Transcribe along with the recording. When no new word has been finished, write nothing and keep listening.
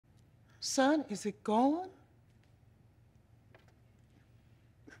Son, is it gone?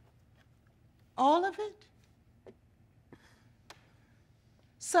 All of it?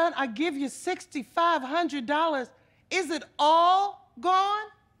 Son, I give you $6,500. Is it all gone?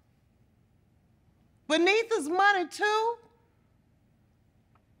 Beneatha's money too?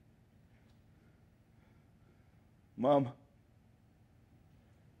 Mama,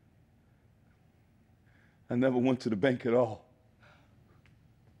 I never went to the bank at all.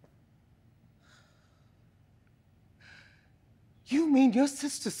 You mean your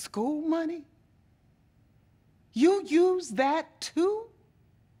sister's school money? You use that too?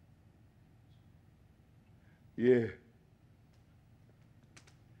 Yeah.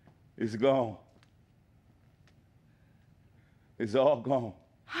 It's gone. It's all gone.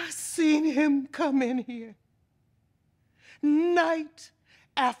 I seen him come in here night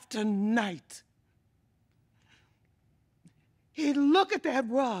after night. He'd look at that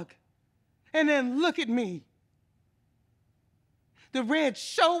rug and then look at me. The red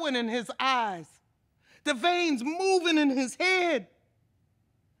showing in his eyes, the veins moving in his head.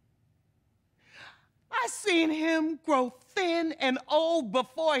 I seen him grow thin and old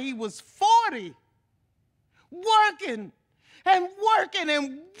before he was 40, working and working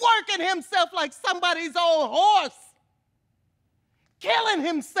and working himself like somebody's old horse, killing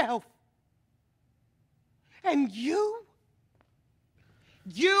himself. And you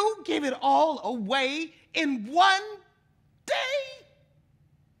give it all away in one day?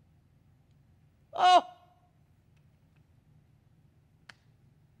 Oh.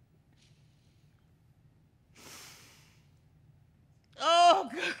 Oh,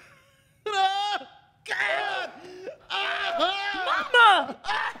 God. Oh, God. Mama!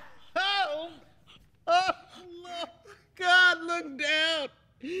 Oh, Lord. God, look down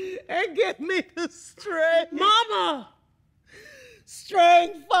and give me the strength. Mama!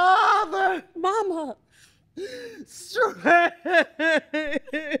 Strength, Father. Mama! Strength.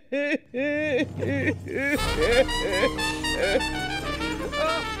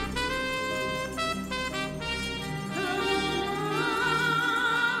 Oh.